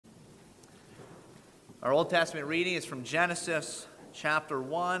Our Old Testament reading is from Genesis chapter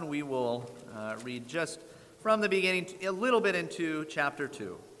 1. We will read just from the beginning, a little bit into chapter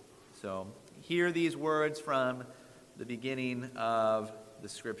 2. So hear these words from the beginning of the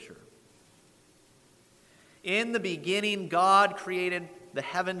Scripture. In the beginning, God created the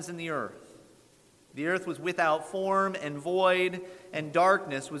heavens and the earth. The earth was without form and void, and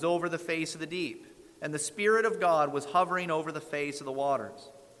darkness was over the face of the deep. And the Spirit of God was hovering over the face of the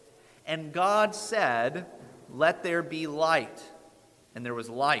waters. And God said, "Let there be light." And there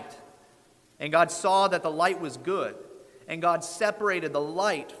was light. And God saw that the light was good. And God separated the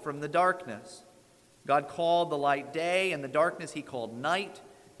light from the darkness. God called the light day, and the darkness he called night.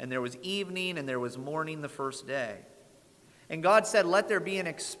 And there was evening, and there was morning the first day. And God said, "Let there be an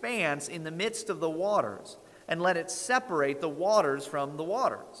expanse in the midst of the waters, and let it separate the waters from the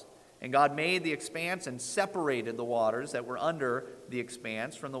waters." And God made the expanse and separated the waters that were under the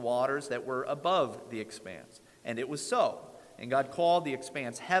expanse from the waters that were above the expanse. And it was so. And God called the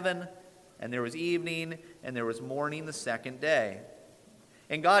expanse heaven, and there was evening, and there was morning the second day.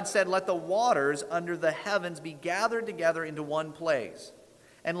 And God said, "Let the waters under the heavens be gathered together into one place,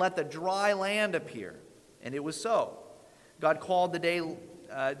 and let the dry land appear." And it was so. God called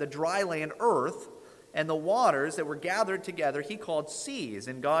the dry land earth, and the waters that were gathered together he called seas,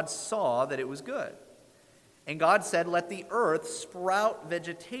 and God saw that it was good. And God said, "Let the earth sprout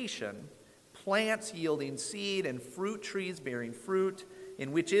vegetation, plants yielding seed, and fruit trees bearing fruit,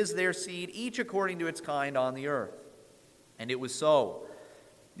 in which is their seed, each according to its kind on the earth." And it was so.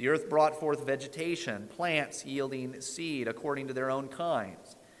 The earth brought forth vegetation, plants yielding seed according to their own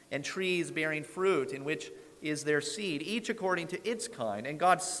kinds, and trees bearing fruit, in which is their seed, each according to its kind. And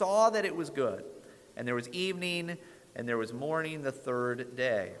God saw that it was good. And there was evening, and there was morning the third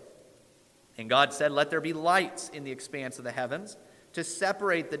day. And God said, "Let there be lights in the expanse of the heavens, to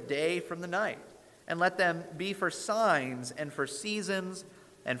separate the day from the night. And let them be for signs, and for seasons,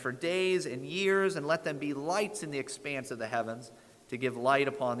 and for days and years. And let them be lights in the expanse of the heavens, to give light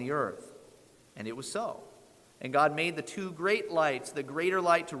upon the earth." And it was so. And God made the two great lights, the greater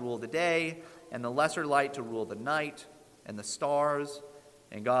light to rule the day, and the lesser light to rule the night, and the stars.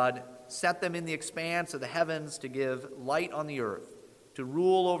 And God set them in the expanse of the heavens to give light on the earth, to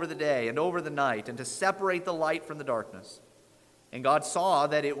rule over the day and over the night, and to separate the light from the darkness. And God saw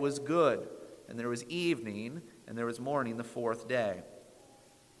that it was good, and there was evening, and there was morning the fourth day.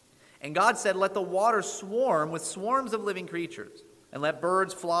 And God said, "Let the waters swarm with swarms of living creatures, and let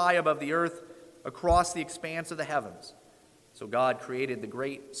birds fly above the earth across the expanse of the heavens." So God created the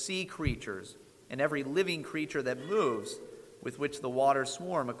great sea creatures and every living creature that moves, with which the waters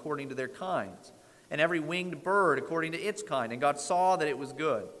swarm according to their kinds, and every winged bird according to its kind. And God saw that it was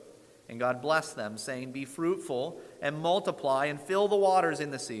good. And God blessed them, saying, "Be fruitful and multiply, and fill the waters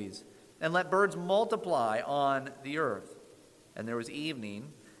in the seas, and let birds multiply on the earth." And there was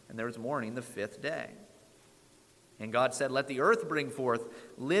evening, and there was morning the fifth day. And God said, "Let the earth bring forth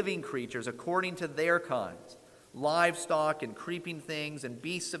living creatures according to their kinds, livestock and creeping things, and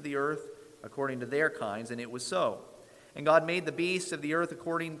beasts of the earth according to their kinds." And it was so. And God made the beasts of the earth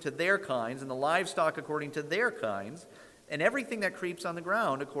according to their kinds, and the livestock according to their kinds, and everything that creeps on the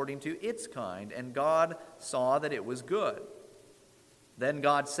ground according to its kind. And God saw that it was good. Then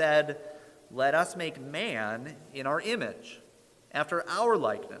God said, "Let us make man in our image, after our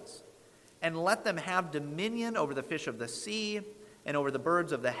likeness, and let them have dominion over the fish of the sea, and over the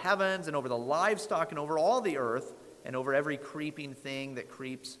birds of the heavens, and over the livestock, and over all the earth, and over every creeping thing that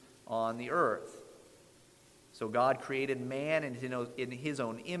creeps on the earth." So God created man in his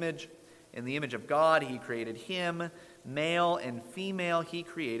own image. In the image of God he created him. Male and female he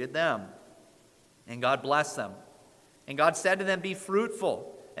created them. And God blessed them. And God said to them, "Be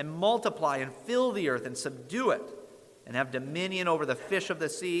fruitful and multiply and fill the earth and subdue it, and have dominion over the fish of the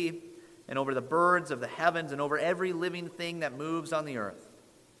sea, and over the birds of the heavens, and over every living thing that moves on the earth."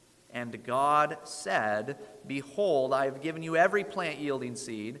 And God said, "Behold, I have given you every plant yielding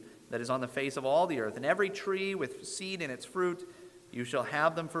seed that is on the face of all the earth, and every tree with seed in its fruit, you shall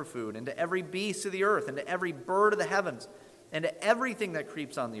have them for food. And to every beast of the earth, and to every bird of the heavens, and to everything that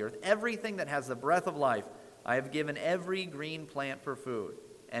creeps on the earth, everything that has the breath of life, I have given every green plant for food."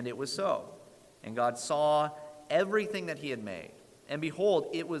 And it was so. And God saw everything that he had made, and behold,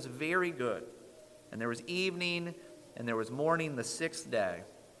 it was very good. And there was evening, and there was morning the sixth day.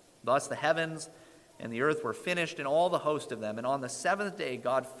 Thus the heavens and the earth were finished, and all the host of them. And on the seventh day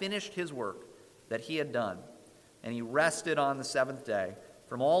God finished his work that he had done, and he rested on the seventh day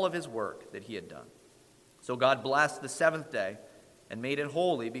from all of his work that he had done. So God blessed the seventh day and made it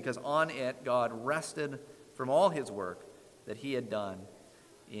holy, because on it God rested from all his work that he had done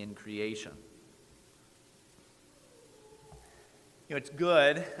in creation. It's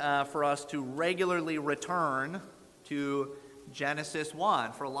good for us to regularly return to Genesis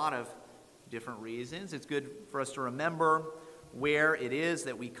 1 for a lot of different reasons. It's good for us to remember where it is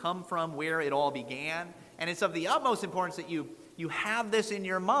that we come from, where it all began. And it's of the utmost importance that you have this in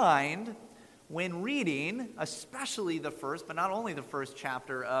your mind when reading, especially the first, but not only the first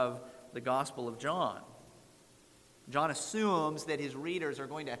chapter of the Gospel of John. John assumes that his readers are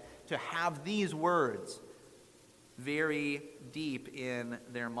going to have these words very deep in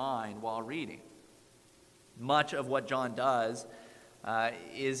their mind while reading. Much of what John does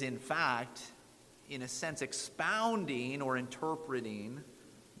is, in fact, in a sense, expounding or interpreting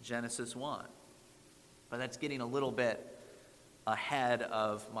Genesis 1. But that's getting a little bit ahead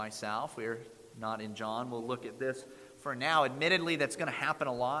of myself. We're not in John. We'll look at this for now. Admittedly, that's going to happen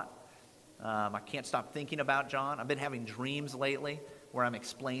a lot. I can't stop thinking about John. I've been having dreams lately where I'm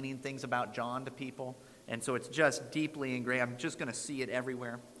explaining things about John to people. And so it's just deeply ingrained. I'm just going to see it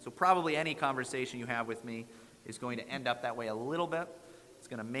everywhere. So probably any conversation you have with me is going to end up that way a little bit. It's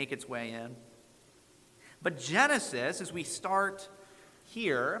going to make its way in. But Genesis, as we start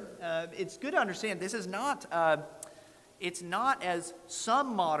here, it's good to understand this is not, it's not, as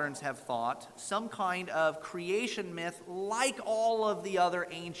some moderns have thought, some kind of creation myth like all of the other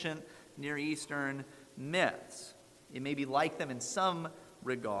ancient Near Eastern myths. It may be like them in some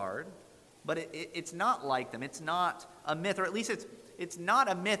regard, but it's not like them. It's not a myth, or at least it's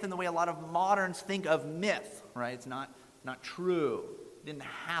not a myth in the way a lot of moderns think of myth, right? It's not true. It didn't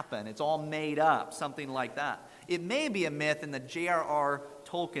happen. It's all made up, something like that. It may be a myth in the J.R.R.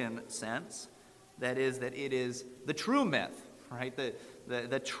 Tolkien sense, that is, that it is the true myth, right?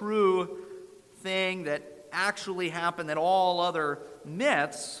 The true thing that actually happened that all other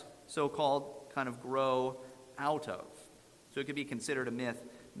myths, so-called, kind of grow out of. So it could be considered a myth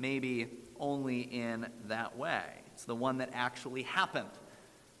maybe only in that way. It's the one that actually happened,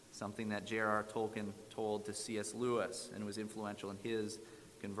 something that J.R.R. Tolkien told to C.S. Lewis and was influential in his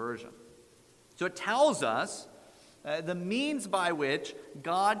conversion. So it tells us the means by which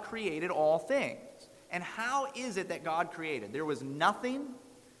God created all things. And how is it that God created? There was nothing,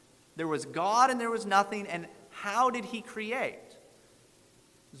 there was God, and there was nothing, and how did he create?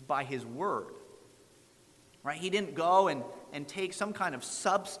 It was by his word. Right? He didn't go and take some kind of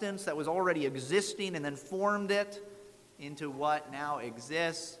substance that was already existing and then formed it into what now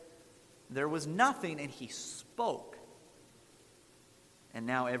exists. There was nothing, and he spoke. And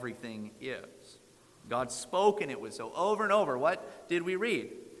now everything is. God spoke, and it was so. Over and over, what did we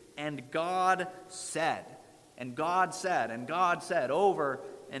read? And God said, and God said, and God said, over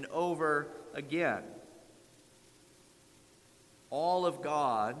and over again. All of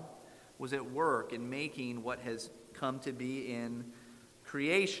God was at work in making what has come to be in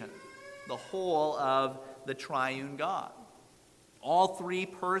creation, the whole of the triune God. All three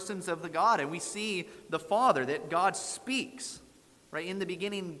persons of the God. And we see the Father, that God speaks. Right? In the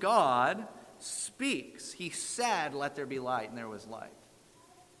beginning, God speaks. He said, "Let there be light," and there was light.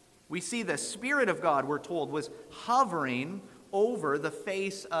 We see the Spirit of God, we're told, was hovering over the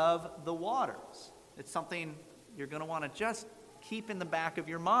face of the waters. It's something you're going to want to just keep in the back of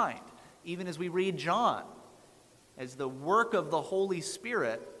your mind, even as we read John, as the work of the Holy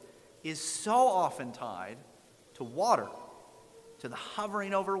Spirit is so often tied to water, to the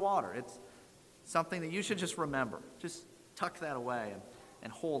hovering over water. It's something that you should just remember. Just tuck that away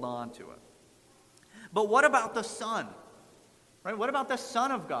and hold on to it. But what about the Son? Right? What about the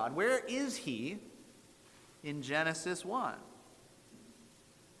Son of God? Where is he in Genesis 1?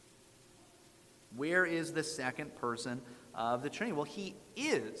 Where is the second person of the Trinity? Well, he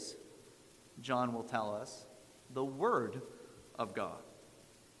is, John will tell us, the Word of God.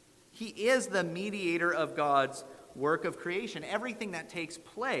 He is the mediator of God's work of creation. Everything that takes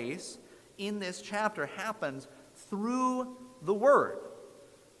place in this chapter happens through the Word.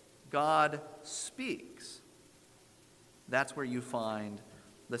 God speaks. That's where you find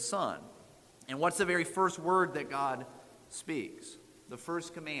the Son. And what's the very first word that God speaks? The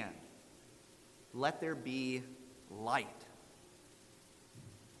first command. Let there be light.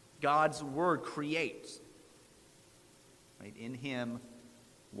 God's word creates. Right? In him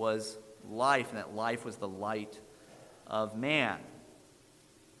was life, and that life was the light of man.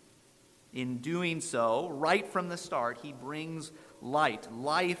 In doing so, right from the start, he brings light,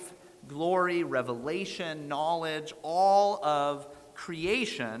 life, glory, revelation, knowledge, all of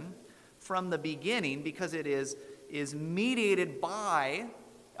creation from the beginning, because it is mediated by,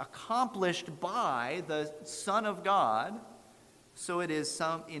 accomplished by the Son of God. So it is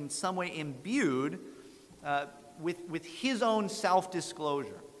in some way imbued with his own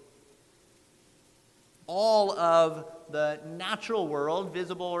self-disclosure. all of the natural world,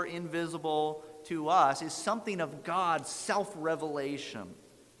 visible or invisible to us, is something of God's self-revelation.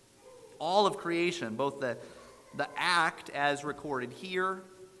 All of creation, both the act as recorded here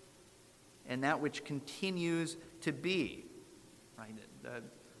and that which continues to be, right?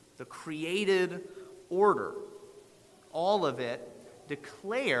 The created order, all of it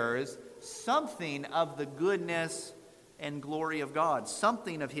declares something of the goodness and glory of God,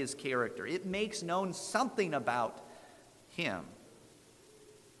 something of his character. It makes known something about him.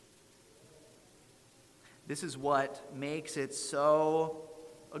 This is what makes it so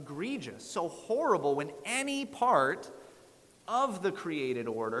egregious, so horrible, when any part of the created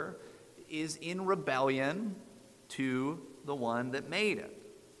order is in rebellion to the one that made it,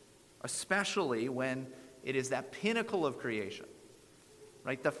 especially when it is that pinnacle of creation,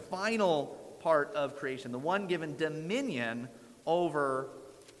 right? The final part of creation, the one given dominion over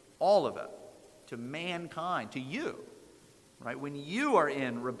all of it, to mankind, to you, right? When you are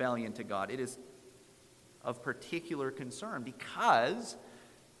in rebellion to God, it is of particular concern because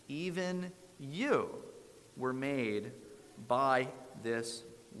even you were made by this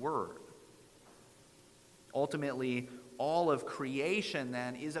word. Ultimately, all of creation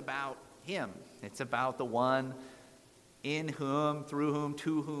then is about him. It's about the one in whom, through whom,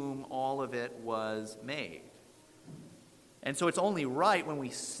 to whom all of it was made. And so it's only right when we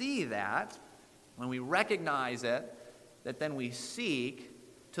see that, when we recognize it, that then we seek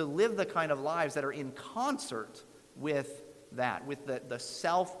to live the kind of lives that are in concert with that, with the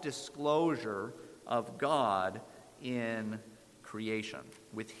self-disclosure of God in creation,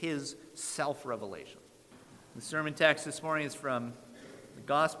 with his self-revelation. The sermon text this morning is from the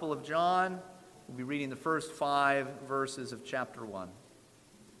Gospel of John. We'll be reading the first 5 verses of chapter 1.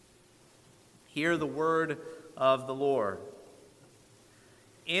 Hear the word of the Lord.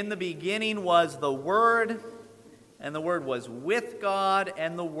 In the beginning was the Word, and the Word was with God,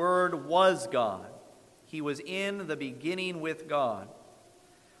 and the Word was God. He was in the beginning with God.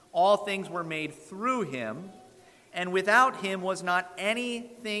 All things were made through him, and without him was not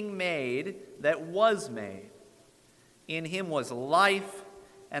anything made that was made. In him was life,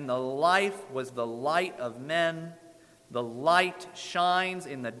 and the life was the light of men. The light shines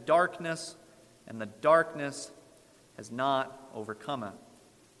in the darkness, and the darkness has not overcome it.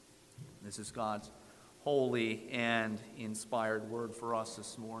 This is God's holy and inspired word for us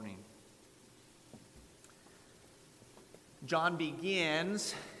this morning. John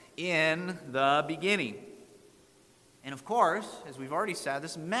begins in the beginning. And of course, as we've already said,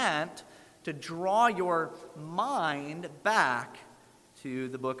 this meant to draw your mind back to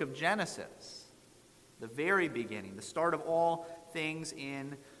the book of Genesis, the very beginning, the start of all things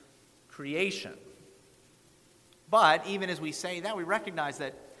in creation. But even as we say that, we recognize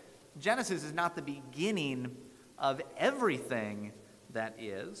that Genesis is not the beginning of everything that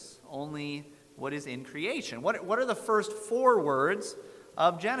is, only what is in creation. What are the first 4 words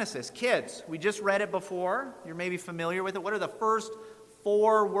of Genesis? Kids, we just read it before. You're maybe familiar with it. What are the first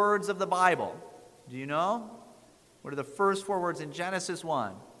 4 words of the Bible? Do you know? What are the first 4 words in Genesis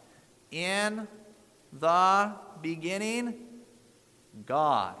 1? In the beginning,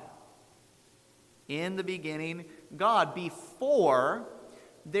 God. In the beginning, God. Before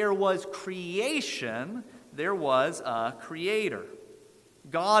there was creation, there was a creator.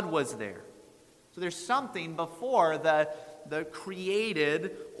 God was there. So there's something before the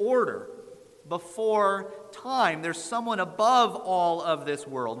created order. Before time, there's someone above all of this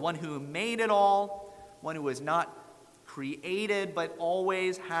world, one who made it all, one who was not created but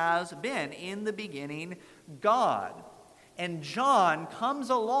always has been. In the beginning, God. And John comes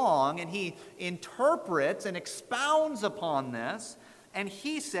along and he interprets and expounds upon this, and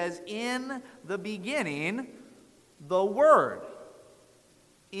he says, in the beginning, the Word.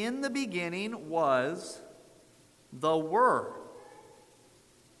 In the beginning was the Word.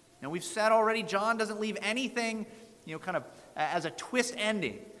 Now we've said already, John doesn't leave anything, kind of as a twist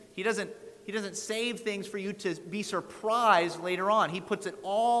ending. He doesn't save things for you to be surprised later on. He puts it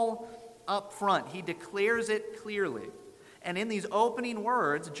all up front. He declares it clearly. And in these opening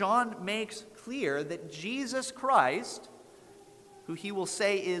words, John makes clear that Jesus Christ, who he will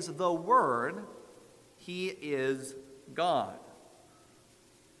say is the Word, he is God.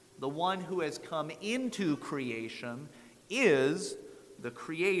 The one who has come into creation is the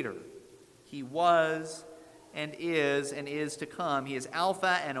Creator. He was and is to come. He is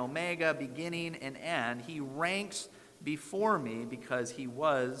Alpha and Omega, beginning and end. He ranks before me because he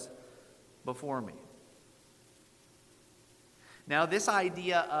was before me. Now, this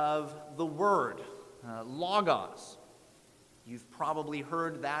idea of the Word, Logos, you've probably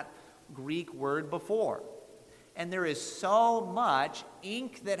heard that Greek word before. And there is so much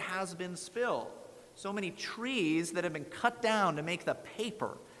ink that has been spilled, so many trees that have been cut down to make the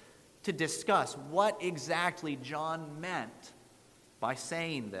paper to discuss what exactly John meant by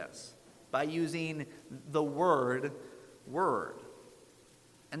saying this, by using the word.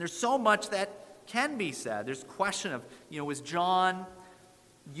 And there's so much that can be said. There's a question of, was John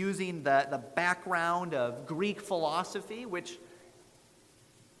using the background of Greek philosophy, which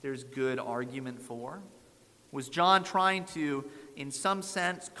there's good argument for? Was John trying to, in some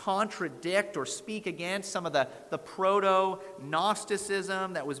sense, contradict or speak against some of the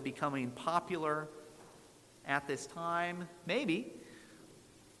proto-Gnosticism that was becoming popular at this time? Maybe.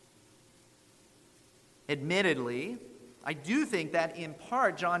 Admittedly, I do think that in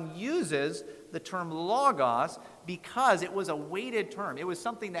part John uses the term logos because it was a weighted term. It was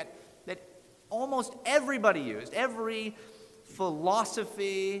something that almost everybody used. Every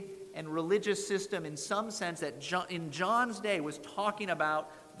philosophy and religious system, in some sense, that in John's day was talking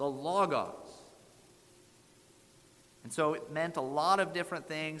about the logos. And so it meant a lot of different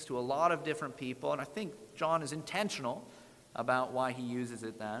things to a lot of different people, and I think John is intentional about why he uses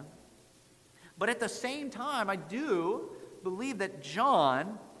it then. But at the same time, I do believe that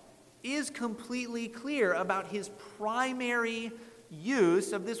John is completely clear about his primary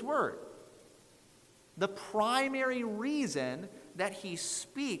use of this word. The primary reason that he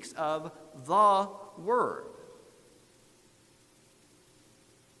speaks of the Word.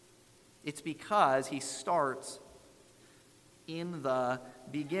 It's because he starts in the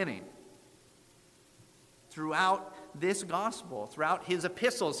beginning. Throughout this gospel, throughout his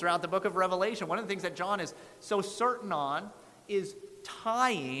epistles, throughout the book of Revelation, one of the things that John is so certain on is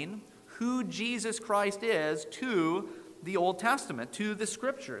tying who Jesus Christ is to the Old Testament, to the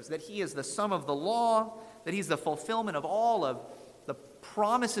Scriptures, that he is the sum of the law, that he's the fulfillment of all of the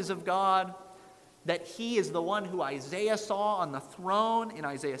promises of God, that he is the one who Isaiah saw on the throne in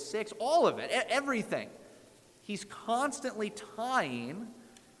Isaiah 6, all of it, everything. He's constantly tying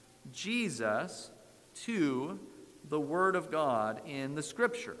Jesus to the Word of God in the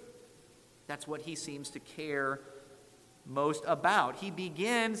Scripture. That's what he seems to care most about. He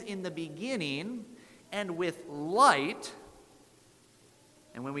begins in the beginning and with light.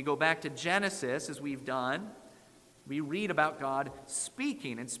 And when we go back to Genesis, as we've done, we read about God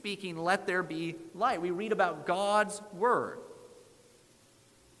speaking and speaking, let there be light. We read about God's Word.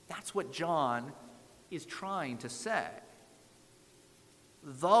 That's what John is trying to say.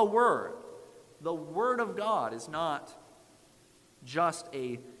 The Word of God is not just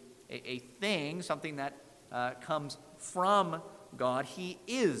a thing, something that comes from God. He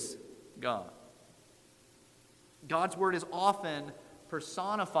is God. God's Word is often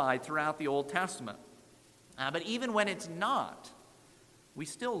personified throughout the Old Testament. But even when it's not, we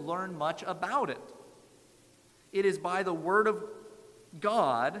still learn much about it. It is by the Word of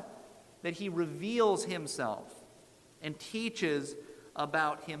God that he reveals himself and teaches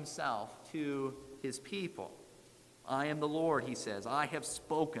about himself to his people. I am the Lord, he says. I have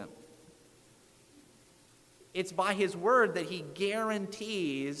spoken. It's by his word that he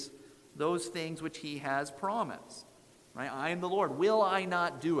guarantees those things which he has promised. Right? I am the Lord. Will I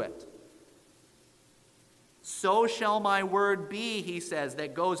not do it? So shall my word be, he says,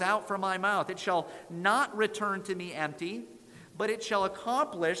 that goes out from my mouth. It shall not return to me empty, but it shall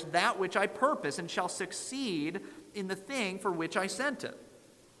accomplish that which I purpose and shall succeed in the thing for which I sent it.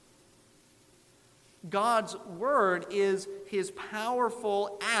 God's word is his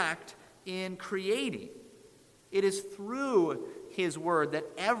powerful act in creating. It is through his word that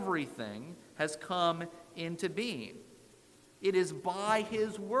everything has come into being. It is by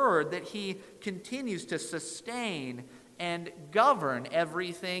his word that he continues to sustain and govern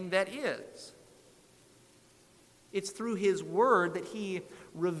everything that is. It's through his word that he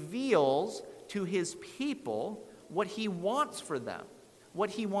reveals to his people what he wants for them, what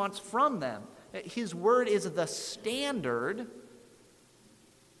he wants from them. His word is the standard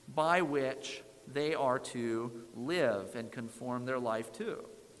by which they are to live and conform their life to.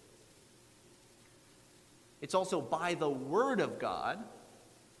 It's also by the word of God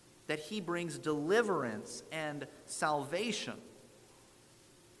that he brings deliverance and salvation.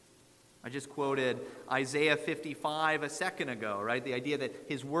 I just quoted Isaiah 55 a second ago, right? The idea that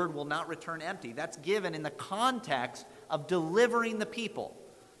his word will not return empty. That's given in the context of delivering the people,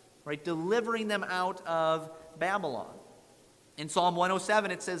 right? Delivering them out of Babylon. In Psalm 107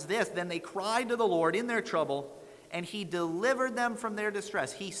 it says this, then they cried to the Lord in their trouble, and he delivered them from their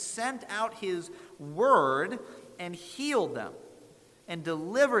distress. He sent out his word and healed them and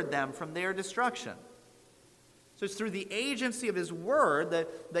delivered them from their destruction. So it's through the agency of his word,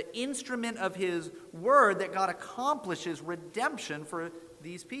 the instrument of his word, that God accomplishes redemption for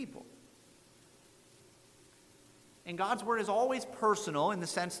these people. And God's word is always personal in the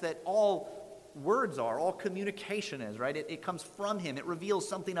sense that all words are, all communication is, right? It comes from him. It reveals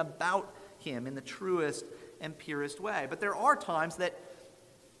something about him in the truest and purest way. But there are times that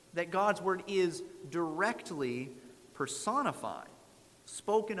God's word is directly personified,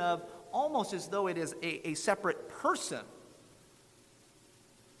 spoken of almost as though it is a separate person.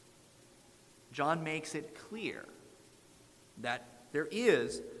 John makes it clear that there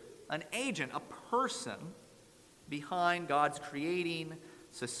is an agent, a person behind God's creating,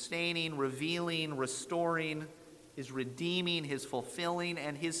 sustaining, revealing, restoring, his redeeming, his fulfilling,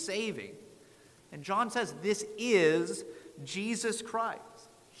 and his saving. And John says this is Jesus Christ.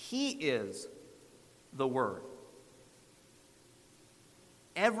 He is the Word.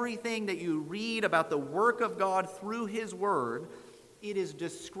 Everything that you read about the work of God through his word, it is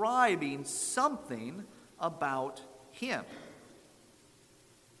describing something about him.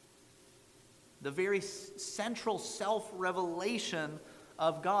 The very central self-revelation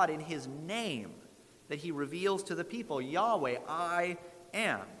of God in his name that he reveals to the people, Yahweh, I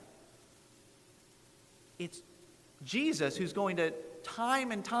am. It's Jesus who's going to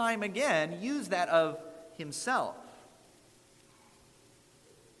time and time again use that of himself.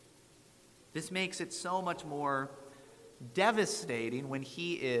 This makes it so much more devastating when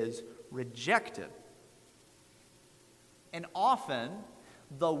he is rejected. And often,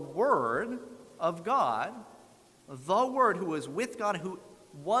 the Word of God, the Word who was with God, who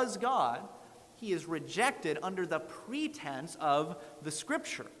was God, he is rejected under the pretense of the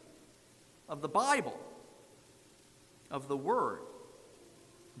Scripture, of the Bible, of the Word.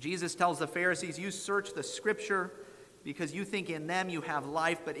 Jesus tells the Pharisees, you search the Scripture because you think in them you have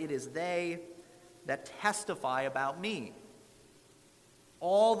life, but it is they that testify about me.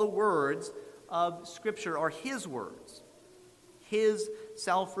 All the words of Scripture are his words, his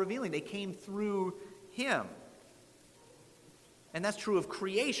self-revealing. They came through him. And that's true of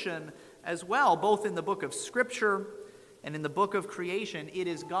creation as well, both in the book of Scripture and in the book of creation. It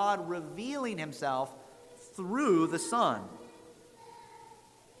is God revealing himself through the Son.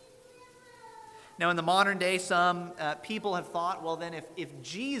 Now, in the modern day, some people have thought, well, then if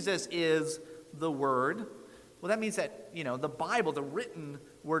Jesus is the Word, well, that means that, the Bible, the written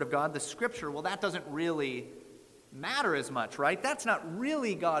Word of God, the Scripture, well, that doesn't really matter as much, right? That's not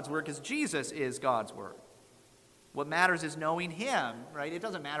really God's Word because Jesus is God's Word. What matters is knowing him, right? It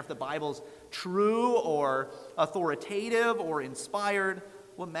doesn't matter if the Bible's true or authoritative or inspired.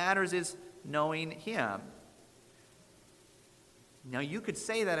 What matters is knowing him. Now, you could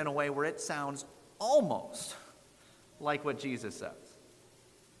say that in a way where it sounds almost like what Jesus says.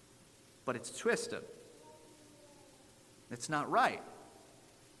 But it's twisted. It's not right.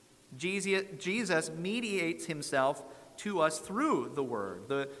 Jesus mediates himself to us through the Word.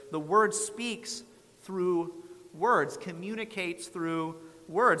 The Word speaks through words, communicates through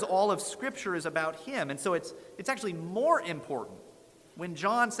words. All of Scripture is about him. And so it's actually more important when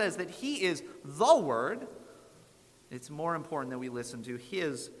John says that he is the Word. It's more important that we listen to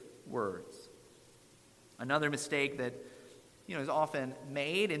his words. Another mistake that is often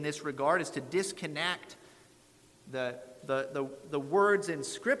made in this regard is to disconnect the words in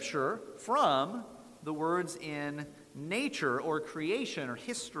Scripture from the words in nature or creation or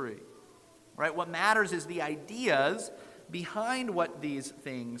history. Right? What matters is the ideas behind what these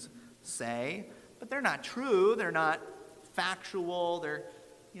things say, but they're not true, they're not factual,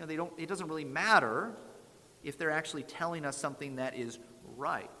 it doesn't really matter if they're actually telling us something that is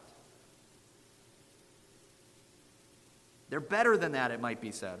right. They're better than that, it might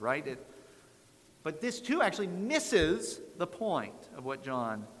be said, right? But this too actually misses the point of what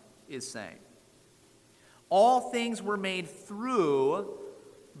John is saying. All things were made through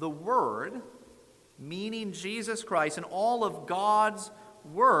the Word, meaning Jesus Christ, and all of God's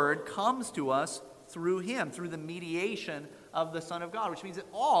Word comes to us through him, through the mediation of the Son of God, which means that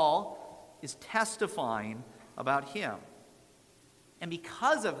all is testifying about him. And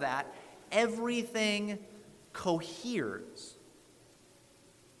because of that, everything coheres.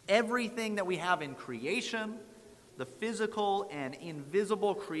 Everything that we have in creation, the physical and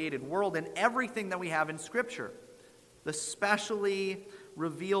invisible created world, and everything that we have in Scripture, the specially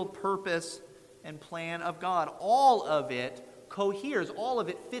revealed purpose and plan of God, all of it coheres, all of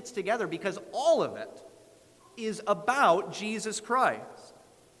it fits together because all of it is about Jesus Christ.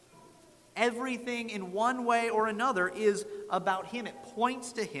 Everything in one way or another is about him. It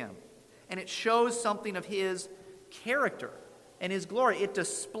points to him, and it shows something of his character and his glory. It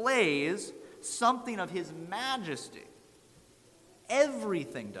displays something of his majesty.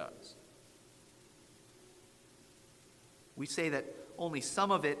 Everything does. We say that only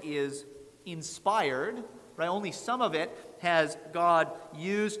some of it is inspired, right? Only some of it has God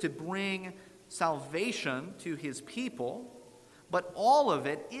used to bring salvation to his people, but all of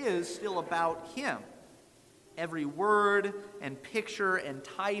it is still about him. Every word and picture and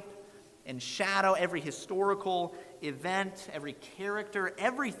type and shadow, every historical event, every character,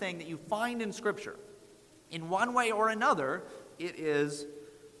 everything that you find in Scripture, in one way or another, it is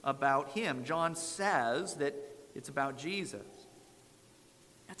about him. John says that it's about Jesus.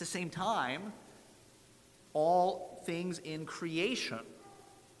 At the same time, all things in creation,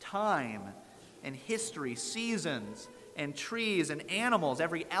 time and history, seasons and trees and animals,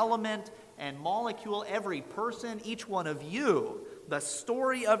 every element and molecule, every person, each one of you, the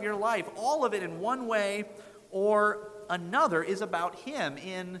story of your life, all of it in one way or another is about him,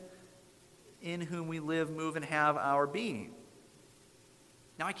 in whom we live, move, and have our being.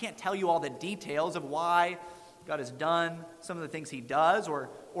 Now, I can't tell you all the details of why God has done some of the things he does, or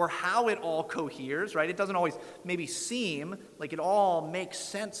how it all coheres, right? It doesn't always maybe seem like it all makes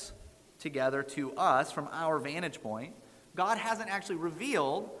sense together to us from our vantage point. God hasn't actually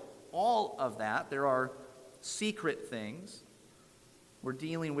revealed all of that. There are secret things. We're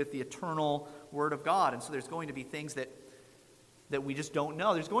dealing with the eternal Word of God, and so there's going to be things that we just don't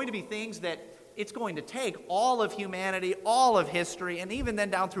know. There's going to be things that it's going to take all of humanity, all of history, and even then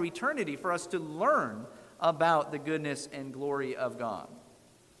down through eternity for us to learn about the goodness and glory of God.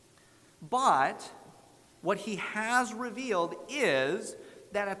 But what he has revealed is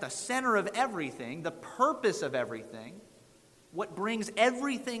that at the center of everything, the purpose of everything, what brings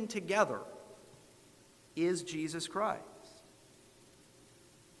everything together is Jesus Christ.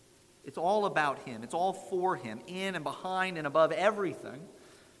 It's all about him. It's all for him. In and behind and above everything,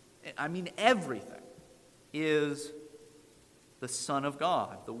 I mean everything, is the Son of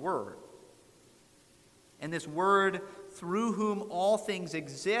God, the Word. And this Word, through whom all things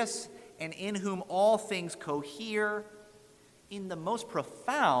exist and in whom all things cohere, in the most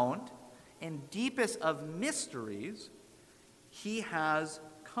profound and deepest of mysteries, he has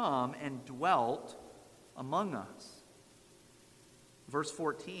come and dwelt among us. Verse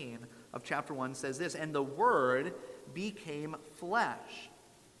 14 of chapter 1 says this, "And the Word became flesh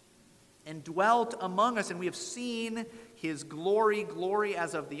and dwelt among us, and we have seen his glory, glory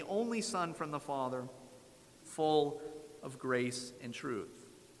as of the only Son from the Father, full of grace and truth."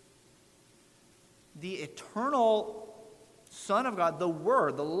 The eternal Son of God, the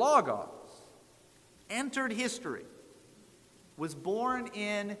Word, the Logos, entered history, was born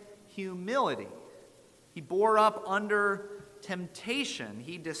in humility. He bore up under temptation.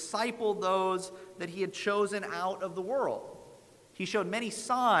 He discipled those that he had chosen out of the world. He showed many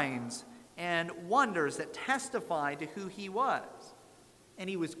signs and wonders that testified to who he was. And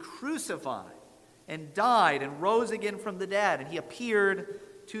he was crucified and died and rose again from the dead. And he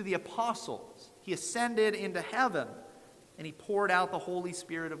appeared to the apostles. He ascended into heaven. And he poured out the Holy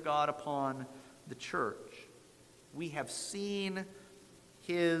Spirit of God upon the church. We have seen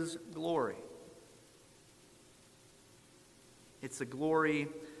his glory. It's the glory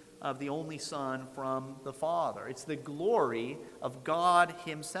of the only Son from the Father. It's the glory of God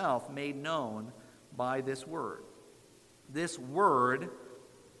himself made known by this Word. This Word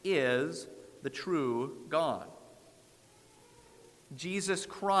is the true God. Jesus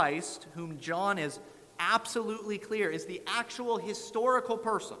Christ, whom John is absolutely clear is the actual historical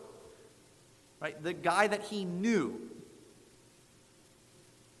person, right? The guy that he knew,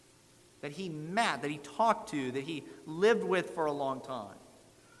 that he met, that he talked to, that he lived with for a long time.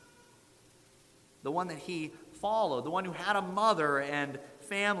 The one that he followed, the one who had a mother and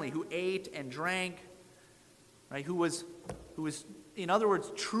family, who ate and drank, right? Who was, in other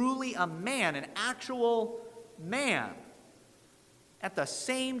words, truly a man, an actual man. At the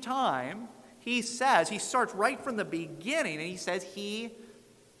same time, he starts right from the beginning, and he says he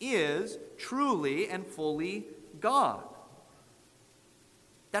is truly and fully God.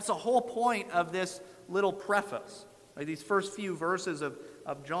 That's the whole point of this little preface. Right? These first few verses of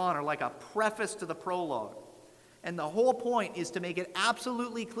John are like a preface to the prologue. And the whole point is to make it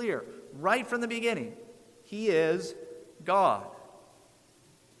absolutely clear, right from the beginning, he is God.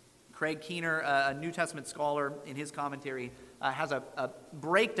 Craig Keener, a New Testament scholar, in his commentary, has a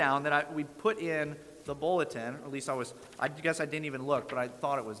breakdown that we put in the bulletin, or at least I guess I didn't even look, but I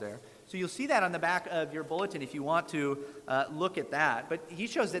thought it was there. So you'll see that on the back of your bulletin if you want to look at that. But he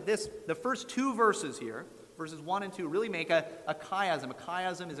shows that the first two verses here, verses 1 and 2, really make a chiasm. A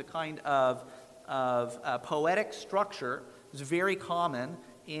chiasm is a kind of poetic structure. It's very common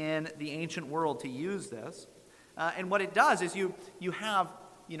in the ancient world to use this. And what it does is you have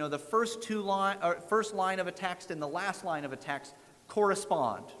the first line of a text and the last line of a text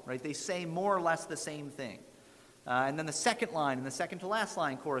correspond, right? They say more or less the same thing. And then the second line and the second to last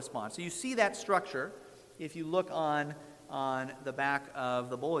line correspond. So you see that structure if you look on the back of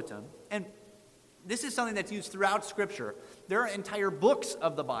the bulletin. And this is something that's used throughout Scripture. There are entire books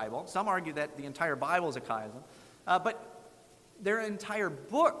of the Bible. Some argue that the entire Bible is a chiasm. But there are entire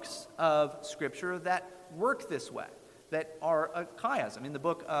books of Scripture that work this way, that are a chiasm. In the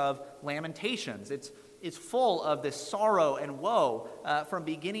book of Lamentations, it's full of this sorrow and woe from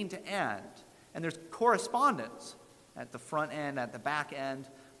beginning to end. And there's correspondence at the front end, at the back end.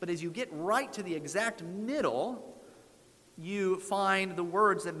 But as you get right to the exact middle, you find the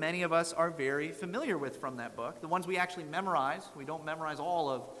words that many of us are very familiar with from that book, the ones we actually memorize. We don't memorize all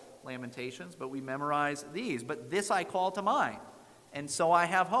of Lamentations, but we memorize these. But this I call to mind, and so I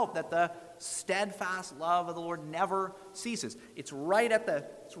have hope that the steadfast love of the Lord never ceases. It's right at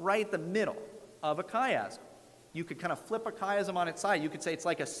the middle of a chiasm. You could kind of flip a chiasm on its side. You could say it's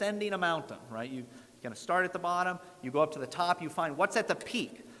like ascending a mountain, right? You kind of start at the bottom, you go up to the top, you find what's at the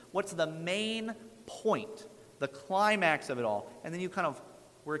peak, what's the main point, the climax of it all, and then you kind of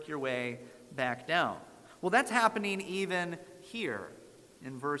work your way back down. Well, that's happening even here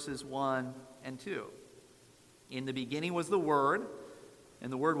in verses 1 and 2. In the beginning was the Word,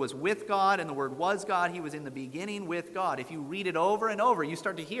 and the Word was with God, and the Word was God. He was in the beginning with God. If you read it over and over, you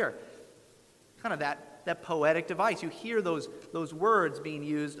start to hear kind of that poetic device. You hear those words being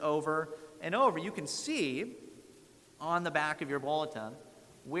used over and over. You can see on the back of your bulletin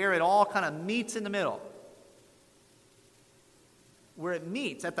where it all kind of meets in the middle. Where it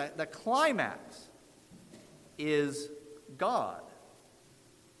meets at the climax is God.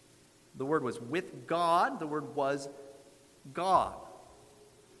 The Word was with God. The Word was God.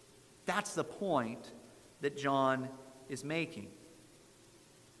 That's the point that John is making.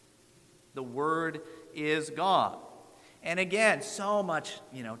 The Word is God. And again, so much,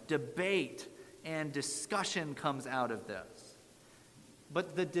 debate and discussion comes out of this.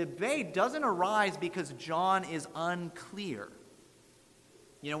 But the debate doesn't arise because John is unclear.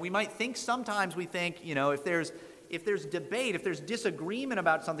 We might think sometimes if there's debate, if there's disagreement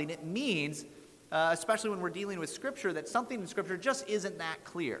about something, it means, especially when we're dealing with Scripture, that something in Scripture just isn't that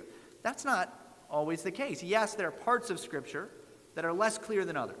clear. That's not always the case. Yes, there are parts of Scripture that are less clear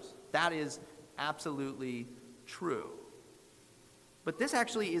than others. That is absolutely true. But this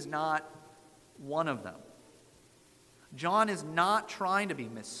actually is not one of them. John is not trying to be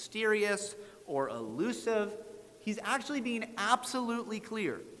mysterious or elusive. He's actually being absolutely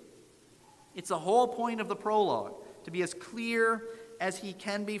clear. It's the whole point of the prologue, to be as clear as he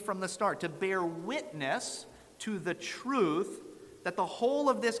can be from the start, to bear witness to the truth that the whole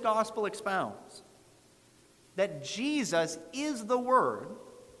of this gospel expounds. That Jesus is the Word,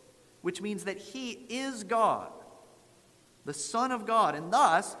 which means that he is God, the Son of God, and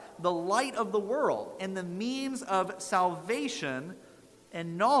thus the light of the world and the means of salvation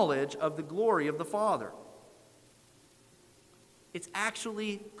and knowledge of the glory of the Father. It's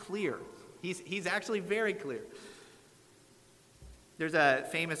actually clear. He's actually very clear. There's a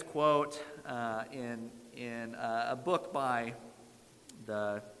famous quote in a book by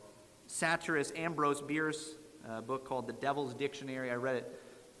the satirist Ambrose Bierce, a book called The Devil's Dictionary. I read it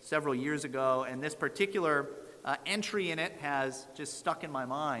several years ago, and this particular entry in it has just stuck in my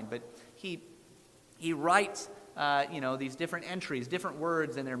mind. But he writes, these different entries, different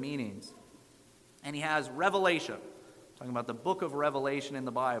words and their meanings. And he has Revelation, talking about the book of Revelation in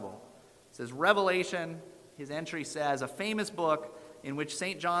the Bible. It says, Revelation, his entry says, a famous book in which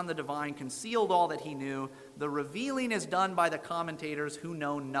St. John the Divine concealed all that he knew. The revealing is done by the commentators who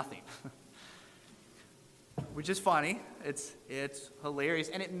know nothing. Which is funny. It's hilarious.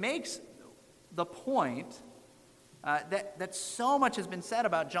 And it makes the point that so much has been said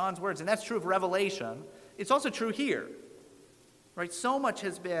about John's words, and that's true of Revelation. It's also true here. Right? So much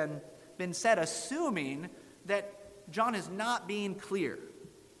has been said, assuming that John is not being clear.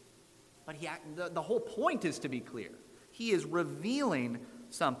 But the whole point is to be clear. He is revealing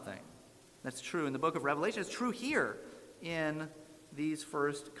something. That's true in the book of Revelation. It's true here in these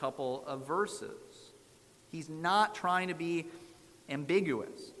first couple of verses. He's not trying to be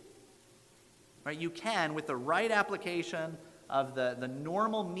ambiguous. Right? You can, with the right application of the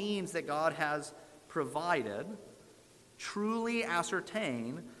normal means that God has provided, truly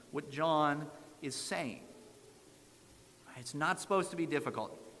ascertain what John is saying. It's not supposed to be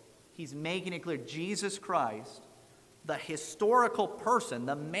difficult. He's making it clear. Jesus Christ, the historical person,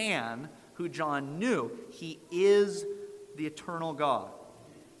 the man who John knew, he is the eternal God.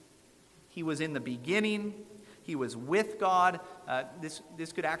 He was in the beginning. He was with God. This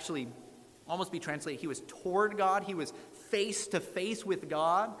could actually almost be translated, he was toward God. He was face to face with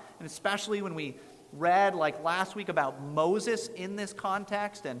God. And especially when we read, like last week, about Moses in this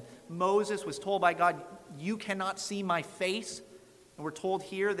context, and Moses was told by God, you cannot see my face. And we're told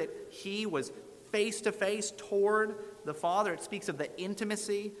here that he was face to face toward the Father. It speaks of the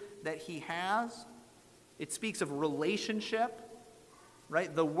intimacy that he has. It speaks of relationship,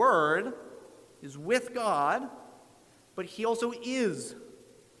 right? The Word is with God, but he also is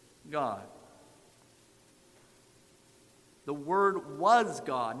God. The Word was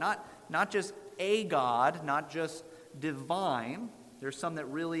God, not just a God, not just divine. There's some that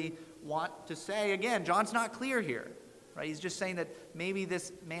really want to say, again, John's not clear here, right? He's just saying that maybe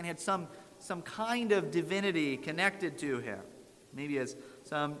this man had some kind of divinity connected to him. Maybe as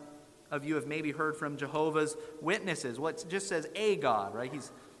some of you have maybe heard from Jehovah's Witnesses. Well, it just says a God, right?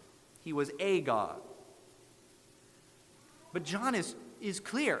 He was a God. But John is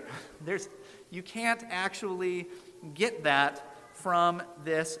clear. You can't actually get that from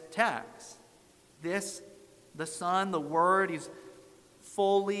this text. The Son, the Word, he's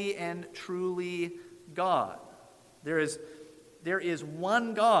fully and truly God. There is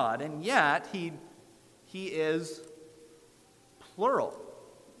one God, and yet he is plural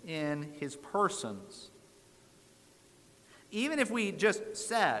in his persons. Even if we just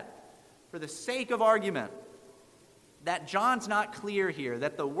said, for the sake of argument, that John's not clear here,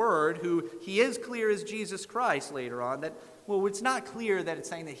 that the Word, who he is clear is Jesus Christ later on, it's not clear that it's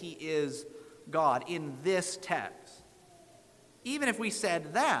saying that he is God in this text. Even if we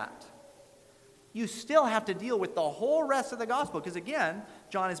said that, you still have to deal with the whole rest of the gospel, because again,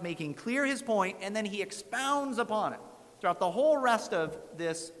 John is making clear his point, and then he expounds upon it throughout the whole rest of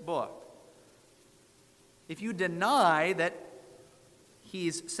this book. If you deny that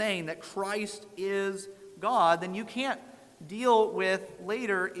he's saying that Christ is God, then you can't deal with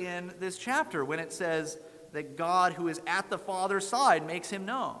later in this chapter when it says that God who is at the Father's side makes him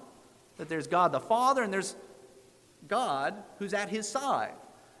known. That there's God the Father and there's God who's at his side.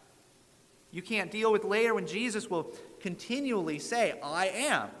 You can't deal with later when Jesus will continually say, I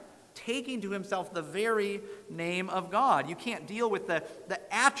am, taking to himself the very name of God. You can't deal with the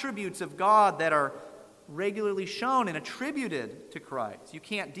attributes of God that are regularly shown and attributed to Christ. You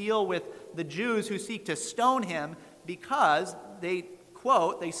can't deal with the Jews who seek to stone him because they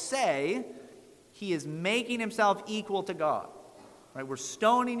say he is making himself equal to God. Right? We're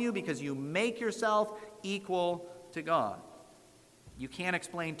stoning you because you make yourself equal to God. You can't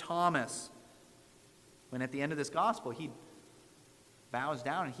explain Thomas when at the end of this gospel he bows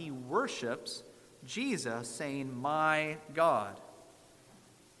down and he worships Jesus, saying, my God.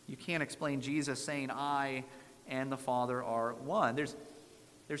 You can't explain Jesus saying, I and the Father are one. There's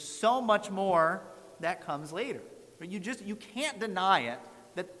so much more that comes later. You can't deny it,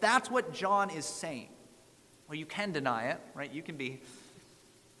 that's what John is saying. Well, you can deny it, right? You can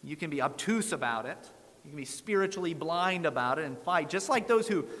be obtuse about it. You can be spiritually blind about it and fight, just like those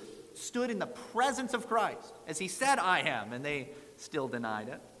who stood in the presence of Christ as he said, I am, and they still denied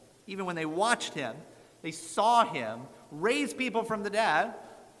it. Even when they watched him, they saw him raise people from the dead,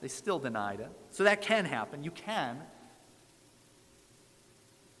 they still denied it. So that can happen. You can.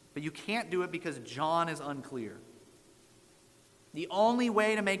 But you can't do it because John is unclear. The only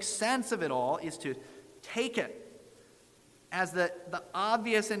way to make sense of it all is to take it as the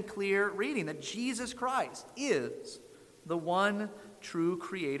obvious and clear reading that Jesus Christ is the one true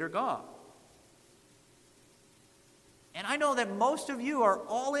Creator God. And I know that most of you are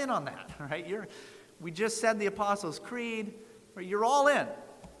all in on that, right? We just said the Apostles' Creed, right? You're all in.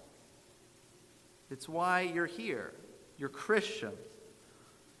 It's why you're here. You're Christians.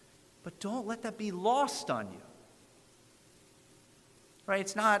 But don't let that be lost on you. Right?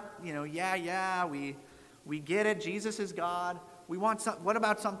 It's not, we get it. Jesus is God. We want what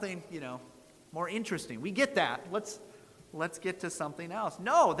about something, more interesting? We get that. Let's get to something else.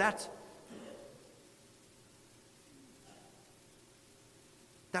 No, that's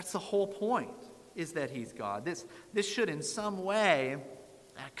the whole point, is that he's God. This should in some way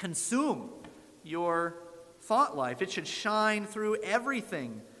consume your thought life. It should shine through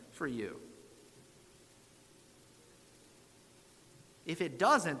everything for you. If it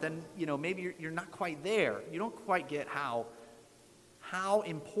doesn't, then maybe you're not quite there. You don't quite get how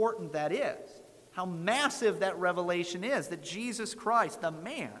important that is, how massive that revelation is, that Jesus Christ, the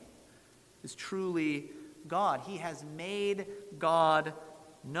man, is truly God. He has made God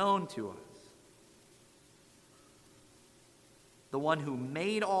known to us. The one who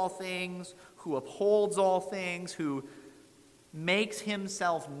made all things, who upholds all things, who makes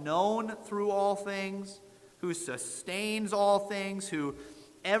himself known through all things, who sustains all things, who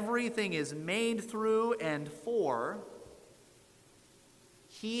everything is made through and for,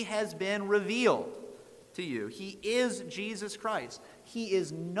 he has been revealed to you. He is Jesus Christ. He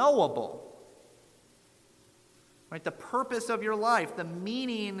is knowable. Right? The purpose of your life, the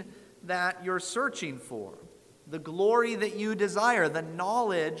meaning that you're searching for, the glory that you desire, the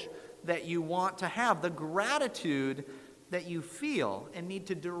knowledge that you want to have, the gratitude that you feel and need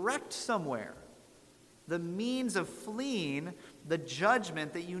to direct somewhere, the means of fleeing the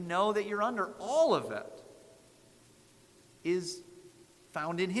judgment that you know that you're under, all of it is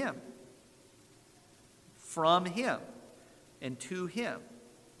found in him, from him, and to him.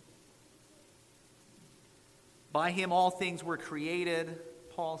 By him all things were created,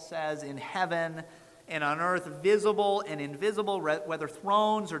 Paul says, in heaven and on earth, visible and invisible, whether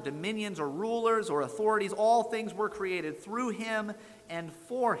thrones or dominions or rulers or authorities, all things were created through him and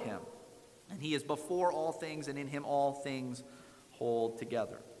for him. And he is before all things, and in him all things hold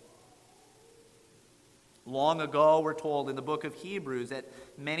together. Long ago, we're told in the book of Hebrews that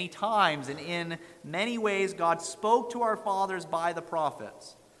many times and in many ways God spoke to our fathers by the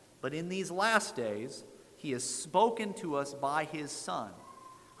prophets. But in these last days, he has spoken to us by his Son,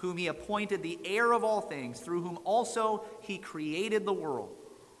 whom he appointed the heir of all things, through whom also he created the world.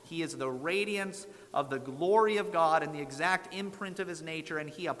 He is the radiance of the glory of God and the exact imprint of his nature, and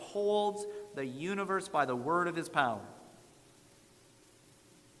he upholds the universe by the word of his power.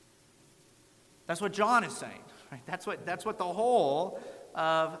 That's what John is saying. Right? That's what the whole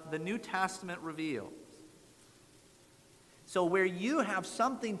of the New Testament reveals. So where you have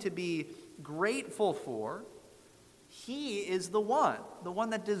something to be grateful for, he is the one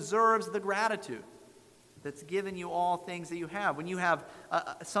that deserves the gratitude, that's given you all things that you have. When you have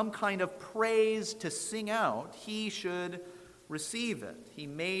some kind of praise to sing out, he should receive it. He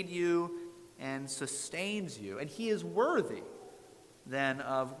made you and sustains you, and he is worthy then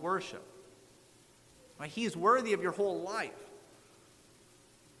of worship. Right? He is worthy of your whole life.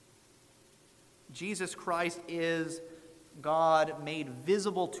 Jesus Christ is God made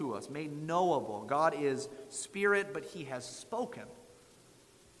visible to us, made knowable. God is spirit, but he has spoken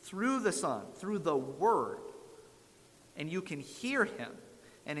through the Son, through the Word. And you can hear him,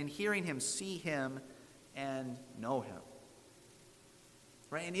 and in hearing him, see him and know him.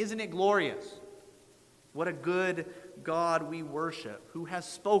 Right? And isn't it glorious? What a good God we worship, who has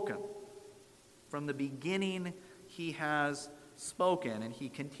spoken. From the beginning, he has spoken, and he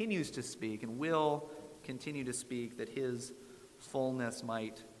continues to speak and will continue to speak, that his fullness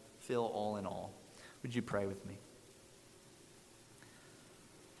might fill all in all. Would you pray with me?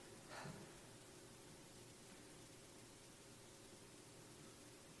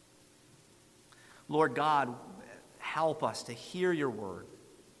 Lord God, help us to hear your word,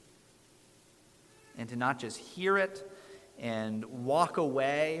 and to not just hear it and walk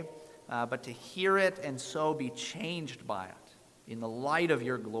away, but to hear it and so be changed by it in the light of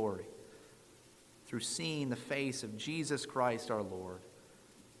your glory, through seeing the face of Jesus Christ our Lord.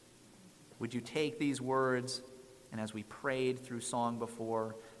 Would you take these words, and as we prayed through song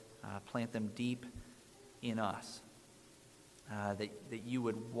before, plant them deep in us, that you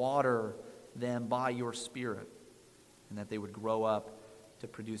would water them by your Spirit, and that they would grow up to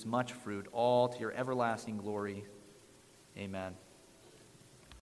produce much fruit, all to your everlasting glory. Amen.